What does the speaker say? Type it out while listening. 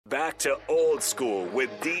Back to old school with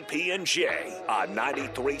DP and J on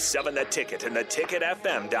 93.7 The Ticket and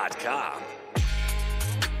theticketfm.com.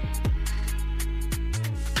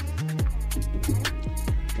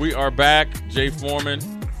 We are back. Jay Foreman,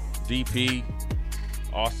 DP,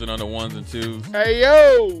 Austin on the ones and twos. Hey,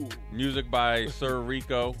 yo! Music by Sir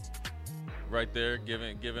Rico right there,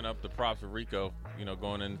 giving up the props of Rico,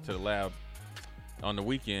 going into the lab on the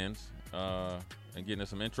weekends and getting us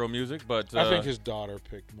some intro music. But I think his daughter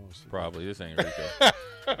picked most of it. Probably. This ain't Rico.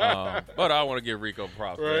 But I want to give Rico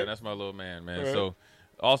props, right. Man. That's my little man. Right. So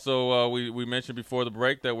also we mentioned before the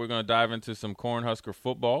break that we're going to dive into some Cornhusker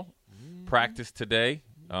football practice today.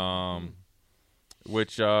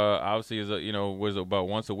 Which obviously is was about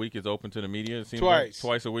once a week. Is open to the media. It seems Twice.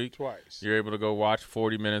 Like twice a week. Twice. You're able to go watch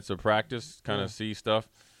 40 minutes of practice, kind of see stuff.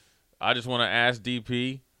 I just want to ask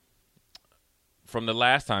DP, from the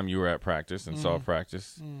last time you were at practice and saw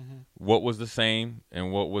practice, what was the same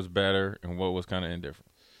and what was better and what was kind of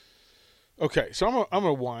indifferent? Okay, so I'm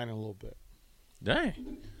gonna whine a little bit.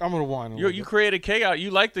 Dang. I'm gonna whine a little bit. You created chaos.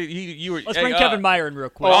 You like the you were. Let's bring Kevin Meyer in real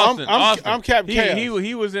quick. Austin, I'm Captain Chaos.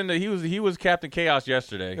 He was Captain Chaos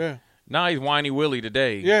yesterday. Yeah. Now he's Whiny Willie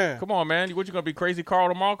today. Yeah. Come on, man. What, you going to be Crazy Carl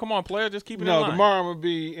tomorrow? Come on, player. Just keep it in line. No, tomorrow I'm going to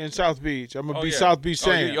be in South Beach. I'm going to be South Beach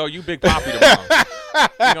Sam. You Big Poppy tomorrow.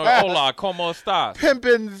 Hola, como estás?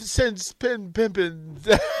 Pimpin' since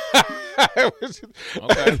pimpin'.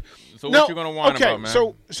 Okay. So what you going to whine about,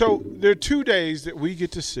 man? So there are 2 days that we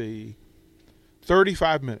get to see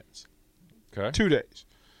 35 minutes. Okay. 2 days.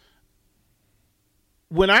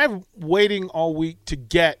 When I'm waiting all week to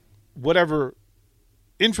get whatever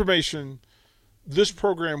information this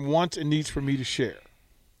program wants and needs for me to share,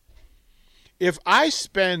 if I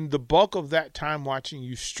spend the bulk of that time watching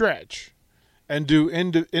you stretch and do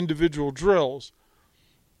individual drills,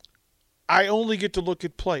 I only get to look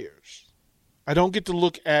at players. I don't get to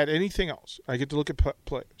look at anything else. I get to look at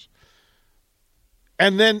players.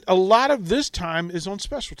 And then a lot of this time is on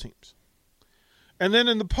special teams. And then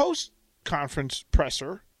in the post-conference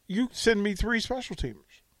presser, you send me 3 special teamers.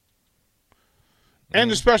 And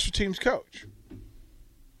the special teams coach.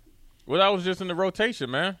 Well, that was just in the rotation,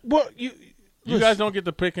 man. Well, you listen, guys don't get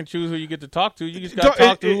to pick and choose who you get to talk to. You just got to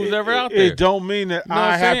talk to who's ever out there. It don't mean that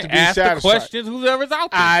I have to be Ask satisfied. the questions, whoever's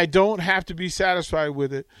out there. I don't have to be satisfied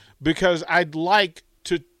with it because I'd like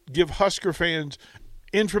to give Husker fans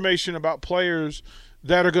information about players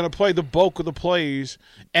that are going to play the bulk of the plays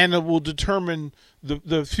and it will determine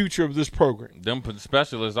the future of this program. Them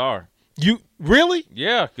specialists are. You really?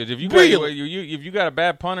 Yeah, because if you if you got a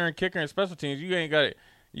bad punter and kicker and special teams, you ain't got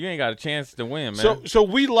a chance to win, man. So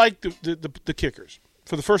we like the kickers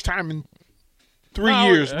for the first time in 3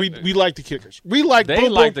 years. We like the kickers. We like they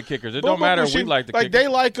like the kickers. It don't matter. We like the kickers. They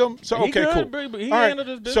like them. So he okay, good, cool. But he all handled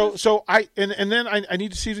his business. So I then I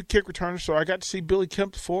need to see the kick returner. So I got to see Billy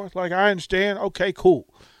Kemp the fourth. Like I understand. Okay,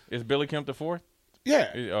 cool. Is Billy Kemp the fourth?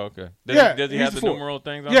 Yeah. Okay. Does he have the numeral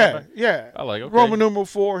things on Yeah, yeah. I like okay. Roman numeral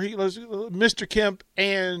 4. He was Mr. Kemp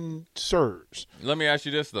and Sirs. Let me ask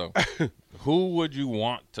you this though: who would you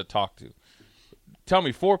want to talk to? Tell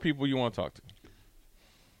me 4 people you want to talk to.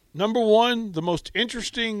 Number 1, the most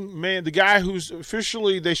interesting man, the guy who's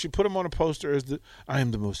officially they should put him on a poster as I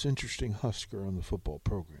am the most interesting Husker on the football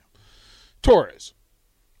program. Torres.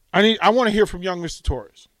 I want to hear from young Mr.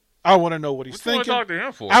 Torres. I want to know what he's thinking. What do you want to talk to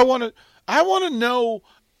him for? I want to know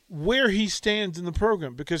where he stands in the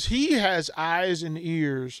program because he has eyes and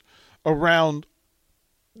ears around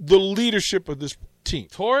the leadership of this team.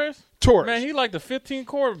 Torres? Man, he like the 15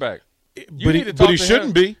 quarterback. But he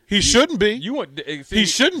shouldn't be. He shouldn't be. He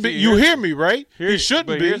shouldn't be. You hear me, right? He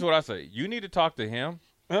shouldn't be. Here's what I say. You need to talk to him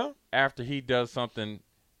after he does something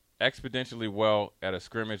exponentially well at a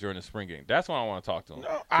scrimmage or in a spring game. That's when I want to talk to him.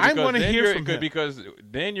 No, I want to hear from him. Because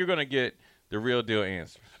then you're going to get the real deal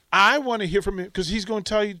answer. I want to hear from him because he's going to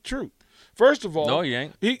tell you the truth. First of all. No, he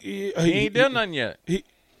ain't. He ain't done nothing yet.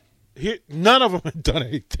 None of them have done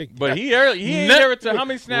anything. But he ain't never told how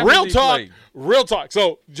many snaps real he talk, played. Real talk.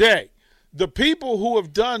 So, Jay, the people who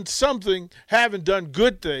have done something haven't done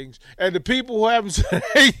good things, and the people who haven't said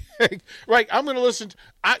anything, right, I'm going to listen.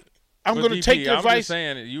 I'm going to take the advice. I'm just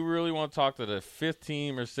saying, you really want to talk to the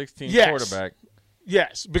 15 or 16 quarterback.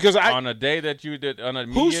 Yes, because on a day that you did on a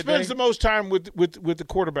media who spends day? the most time with the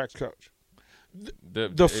quarterback's coach?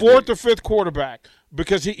 The fourth or fifth quarterback,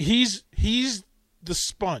 because he's the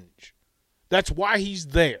sponge. That's why he's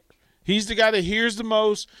there. He's the guy that hears the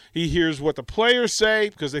most. He hears what the players say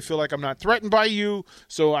because they feel like I'm not threatened by you,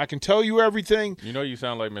 so I can tell you everything. You know you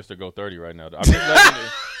sound like Mr. Go 30 right now.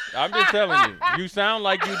 I'm just telling you. You sound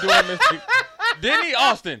like you doing Mr. Didn't he,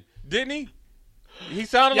 Austin? Didn't he? He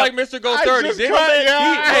sounded like Mr. Go 30.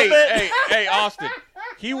 Hey, Austin.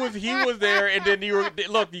 He was there, and then you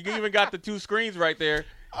even got the two screens right there.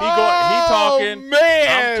 He talking.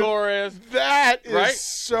 Man, I'm Torres. That is right?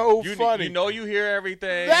 so funny. You hear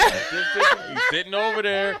everything. He's sitting over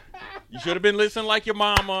there. You should have been listening like your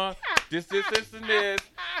mama. This, and this.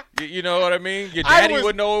 You know what I mean? Your daddy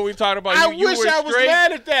would know what we're talking about. I wish I was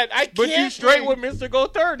mad at that. I can't. But you straight with Mr. Go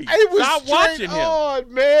 30. Stop watching him. Oh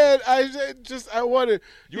man, I wanted.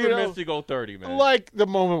 You were Mr. Go 30, man. Like the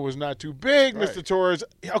moment was not too big, right. Mr. Torres.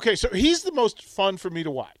 Okay, so he's the most fun for me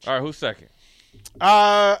to watch. All right, who's second?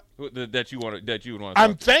 That you would want to.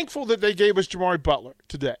 I'm thankful that they gave us Jimari Butler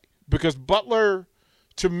today because Butler,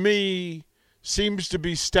 to me, seems to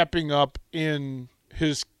be stepping up in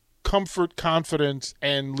his comfort, confidence,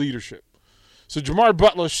 and leadership. So Jimari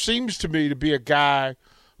Butler seems to me to be a guy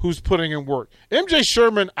who's putting in work. MJ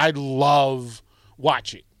Sherman, I love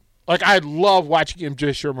watching. Like, I love watching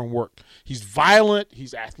MJ Sherman work. He's violent.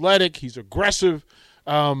 He's athletic. He's aggressive.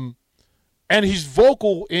 And he's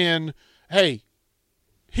vocal in, hey,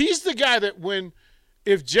 he's the guy that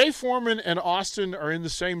if Jay Foreman and Austin are in the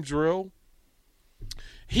same drill,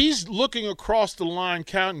 he's looking across the line,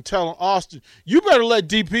 counting, telling Austin, you better let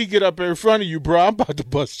DP get up there in front of you, bro. I'm about to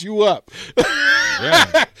bust you up.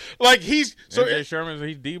 Yeah. Like he's so MJ Sherman,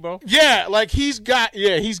 he's Debo. Yeah, like he's got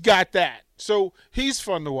that. So he's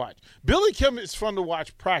fun to watch. Billy Kim is fun to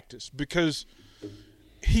watch practice because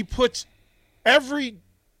he puts every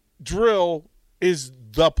drill is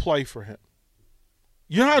the play for him.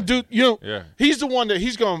 You know how yeah. He's the one that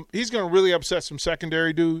he's going to really upset some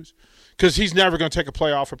secondary dudes because he's never going to take a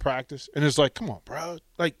play off of practice. And it's like, come on, bro.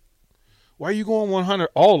 Like, why are you going 100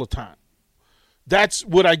 all the time? That's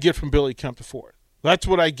what I get from Billy Kemp IV. That's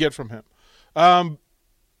what I get from him. And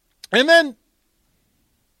then,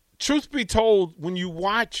 truth be told, when you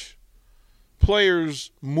watch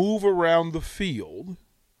players move around the field,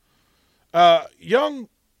 young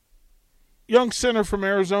center from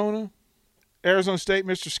Arizona State,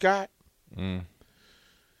 Mr. Scott,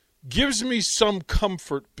 gives me some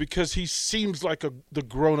comfort because he seems like the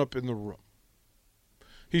grown-up in the room.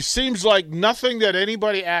 He seems like nothing that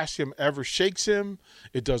anybody asks him ever shakes him.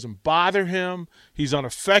 It doesn't bother him. He's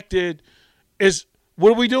unaffected.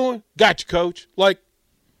 What are we doing? Got you, coach. Like,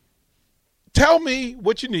 tell me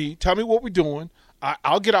what you need. Tell me what we're doing.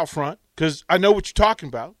 I'll get out front because I know what you're talking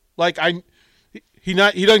about. Like, he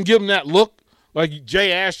doesn't give him that look. Like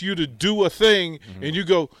Jay asked you to do a thing, and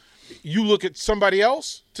you look at somebody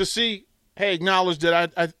else to see, hey, acknowledge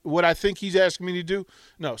that what I think he's asking me to do.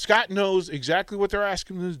 No, Scott knows exactly what they're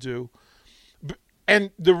asking him to do.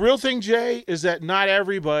 And the real thing, Jay, is that not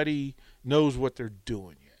everybody knows what they're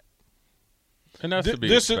doing yet. And that's to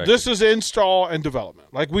be expected. This is install and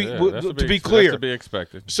development. Like to be clear. That's to be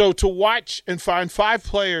expected. So to watch and find 5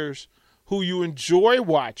 players who you enjoy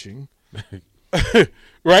watching,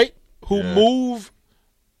 right? Who move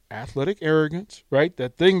athletic arrogance, right?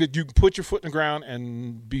 That thing that you can put your foot in the ground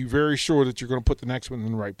and be very sure that you're going to put the next one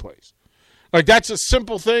in the right place. Like, that's a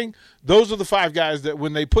simple thing. Those are the 5 guys that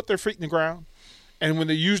when they put their feet in the ground and when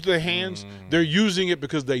they use their hands, they're using it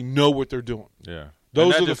because they know what they're doing. Yeah.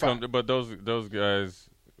 Those are the 5. But those guys,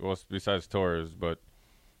 well, besides Torres, but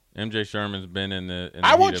MJ Sherman's been in the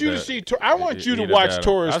I want you to see – I want you to watch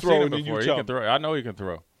Torres throw and then you tell me. I know he can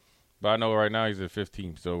throw. But I know right now he's at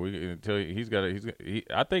 15, so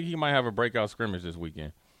I think he might have a breakout scrimmage this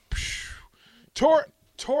weekend.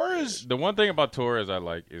 Torres. The one thing about Torres I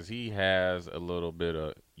like is he has a little bit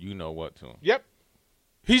of what to him. Yep,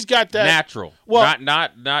 he's got that natural. Well,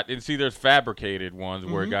 not. And see, there's fabricated ones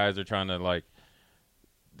where guys are trying to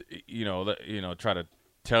try to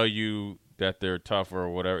tell you that they're tough or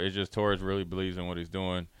whatever. It's just Torres really believes in what he's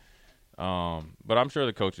doing. But I'm sure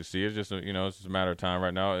the coaches see it. It's just it's just a matter of time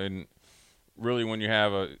right now. And really, when you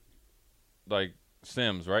have like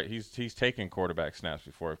Sims, right? He's taken quarterback snaps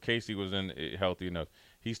before. If Casey was healthy enough,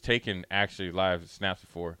 he's taken actually live snaps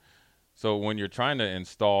before. So when you're trying to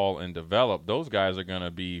install and develop, those guys are going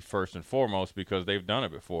to be first and foremost because they've done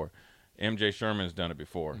it before. MJ Sherman's done it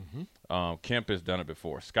before. Kemp has done it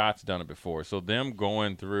before. Scott's done it before. So them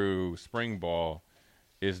going through spring ball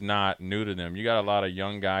is not new to them. You got a lot of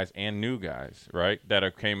young guys and new guys, right, that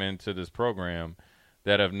have came into this program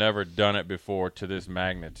that have never done it before to this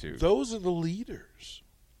magnitude. Those are the leaders.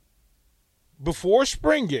 Before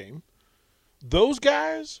spring game, those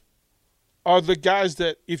guys are the guys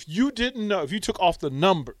that if you didn't know, if you took off the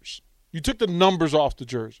numbers, you took the numbers off the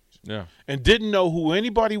jerseys and didn't know who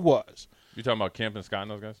anybody was. You talking about Kemp and Scott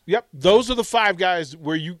and those guys? Yep. Those are the 5 guys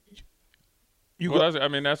where you go.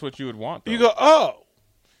 That's what you would want, though. You go, oh.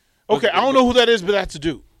 Okay, I don't know who that is, but that's a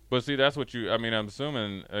dude. But see, that's what I'm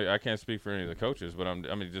assuming. I can't speak for any of the coaches, but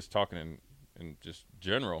just talking in just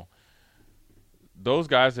general. Those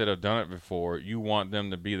guys that have done it before, you want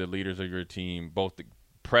them to be the leaders of your team, both the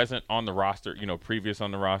present on the roster, previous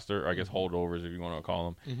on the roster, or I guess holdovers if you want to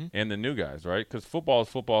call them, and the new guys, right? Because football is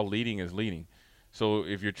football, leading is leading. So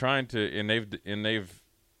if you're trying to, and they've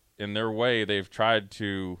in their way, they've tried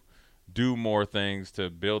to do more things to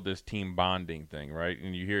build this team bonding thing, right?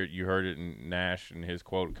 And you heard it in Nash and his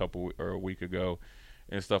quote a week ago,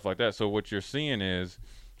 and stuff like that. So what you're seeing is,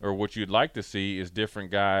 or what you'd like to see, is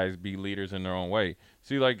different guys be leaders in their own way.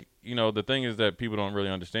 See, the thing is that people don't really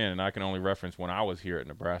understand, and I can only reference when I was here at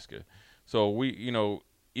Nebraska. So we,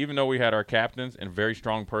 even though we had our captains and very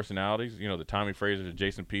strong personalities, the Tommy Fraser, the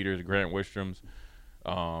Jason Peters, the Grant Wistroms,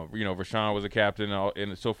 Rashawn was a captain,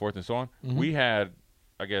 and so forth and so on. Mm-hmm. We had,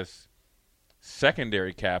 I guess,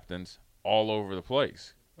 secondary captains all over the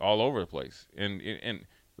place. And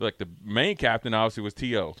like the main captain obviously was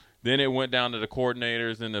T.O. Then it went down to the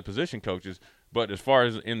coordinators and the position coaches. But as far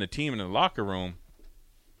as in the team and in the locker room,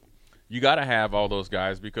 you got to have all those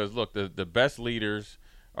guys because, look, the best leaders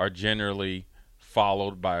are generally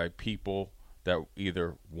followed by people that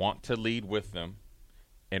either want to lead with them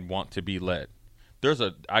and want to be led.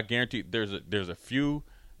 I guarantee there's a few,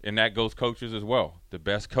 and that goes coaches as well. The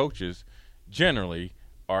best coaches generally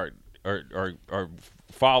are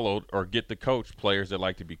followed or get the coach players that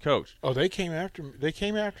like to be coached. Oh, they came after me. They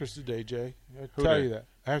came after us today, Jay. I have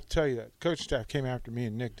to tell you that. Coach staff came after me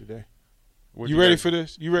and Nick today. You ready for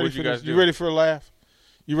this? You ready for this? You ready for a laugh?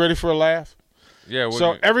 You ready for a laugh? Yeah.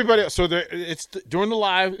 So everybody, it's during the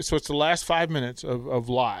live. So it's the last 5 minutes of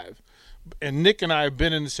live, and Nick and I have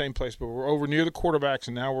been in the same place, but we're over near the quarterbacks,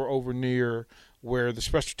 and now we're over near where the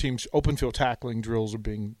special teams open field tackling drills are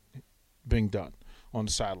being done on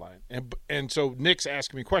the sideline. And so Nick's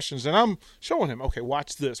asking me questions, and I'm showing him, okay,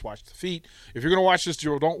 watch this, watch the feet. If you're going to watch this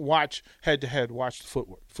drill, don't watch head-to-head, watch the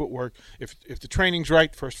footwork. If the training's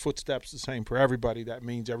right, first footstep's the same for everybody. That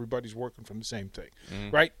means everybody's working from the same thing,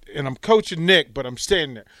 right? And I'm coaching Nick, but I'm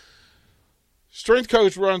standing there. Strength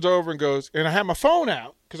coach runs over and goes, and I had my phone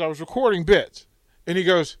out because I was recording bits, and he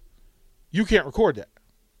goes, you can't record that.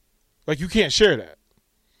 Like, you can't share that.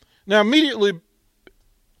 Now, immediately,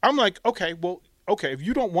 I'm like, okay, if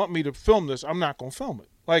you don't want me to film this, I'm not going to film it.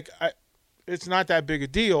 Like, it's not that big a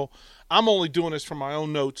deal. I'm only doing this for my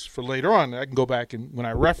own notes for later on. I can go back and when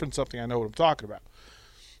I reference something, I know what I'm talking about.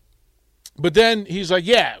 But then he's like,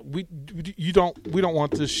 yeah, we don't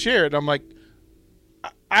want this shared. I'm like,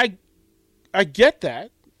 I get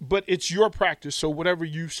that, but it's your practice, so whatever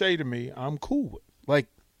you say to me, I'm cool with. Like,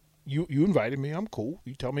 you invited me, I'm cool.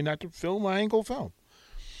 You tell me not to film, I ain't going to film.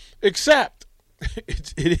 Except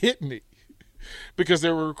it hit me because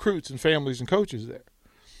there were recruits and families and coaches there.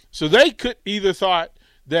 So they could either thought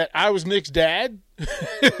that I was Nick's dad,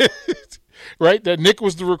 right, that Nick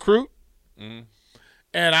was the recruit, and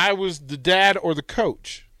I was the dad or the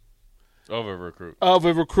coach. Of a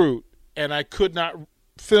recruit. And I could not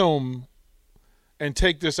film and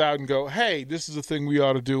take this out and go, hey, this is a thing we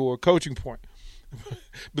ought to do, or a coaching point.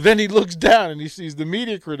 But then he looks down and he sees the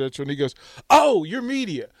media credential and he goes, oh, you're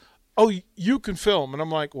media. Oh, you can film. And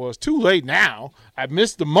I'm like, well, it's too late now. I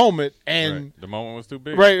missed the moment. And right. The moment was too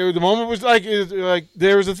big. Right. The moment was like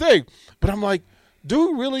there was a thing. But I'm like,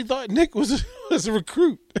 dude really thought Nick was a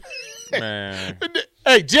recruit. Man.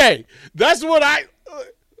 Hey, Jay, that's what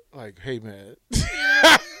like, hey, man,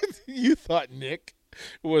 you thought Nick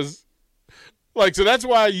was – like, so that's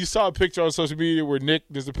why you saw a picture on social media where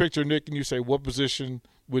there's a picture of Nick, and you say, what position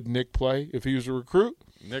would Nick play if he was a recruit?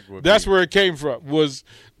 Nick would. That's where it came from. What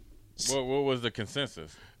was the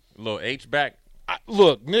consensus? A little H-back?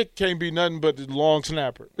 Look, Nick can't be nothing but the long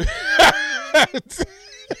snapper.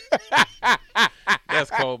 That's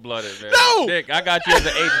cold-blooded, man. No! Nick, I got you as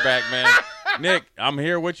an H-back, man. Nick, I'm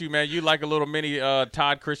here with you, man. You like a little mini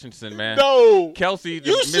Todd Christensen, man. No. Kelsey,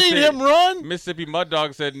 you seen him run? Mississippi Mud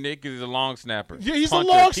Dog said Nick is a long snapper. Yeah, he's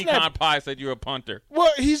punter. a long Pecan snapper. Pie said you're a punter.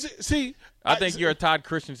 Well, I think you're a Todd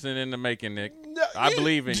Christensen in the making, Nick. No, I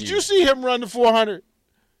believe in you. Did you see him run the 400?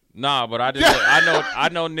 Nah, but I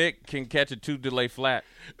know Nick can catch a 2-delay flat.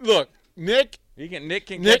 Look, Nick can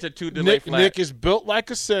catch a 2-delay flat. Nick is built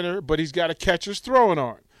like a center, but he's got a catcher's throwing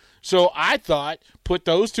arm. So I thought, put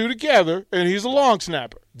those two together, and he's a long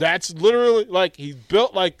snapper. That's literally like he's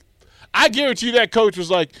built like. I guarantee you that coach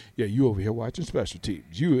was like, "Yeah, you over here watching special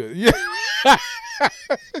teams. Yeah."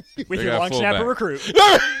 With your long snapper recruit.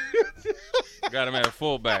 Got him at a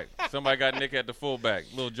fullback. Somebody got Nick at the fullback.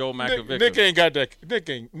 Little Joe Makovicka. Nick ain't got that.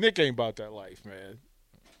 Nick ain't about that life, man.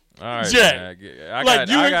 All right, Jet. man.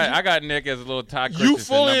 I got Nick as a little Todd Christensen. You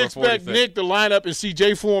fully number expect 46. Nick to line up and see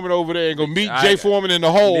Jay Foreman over there and go meet Jay Foreman in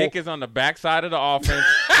the hole. Nick is on the backside of the offense.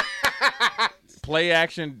 play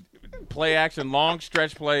action, long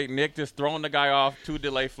stretch play. Nick just throwing the guy off, 2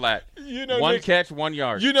 delay flat. You know, one Nick, catch, 1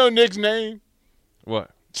 yard. You know Nick's name?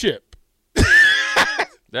 What? Chip.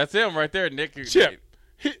 That's him right there, Nick. Chip.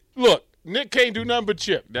 Look, Nick can't do nothing but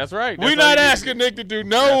chip. That's right. We're not asking Nick to do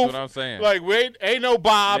no. That's what I'm saying. Like, wait, ain't no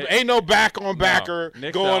Bob, Nick, ain't no backer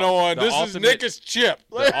Nick's going on. the This ultimate, is Nick is chip.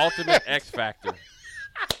 The ultimate X factor.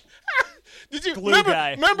 Did you Glue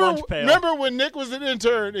guy, lunch pail. remember when Nick was an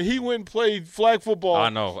intern and he went and played flag football? I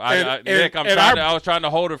know. Nick, I was trying to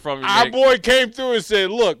hold it from you, Our Nick. boy came through and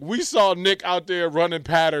said, look, we saw Nick out there running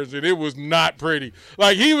patterns, and it was not pretty.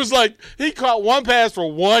 Like, he caught one pass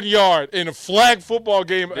for 1 yard in a flag football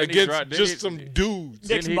game against some dudes.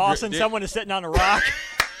 Nick's bossing someone is sitting on a rock.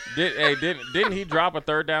 Didn't he drop a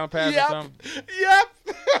third down pass or something?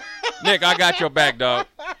 Yep. Nick, I got your back, dog.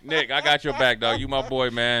 You my boy,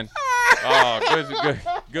 man. Oh,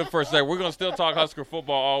 good first day. We're gonna still talk Husker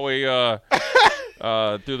football all the way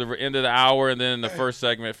through the end of the hour, and then the first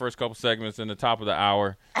couple segments in the top of the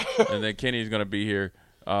hour, and then Kenny's gonna be here.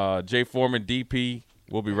 Jay Foreman, DP.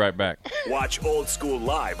 We'll be right back. Watch Old School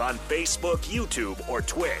live on Facebook, YouTube, or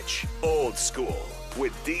Twitch. Old School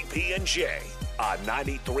with DP and J on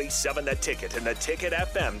 93.7 The Ticket and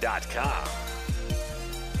theticketfm.com.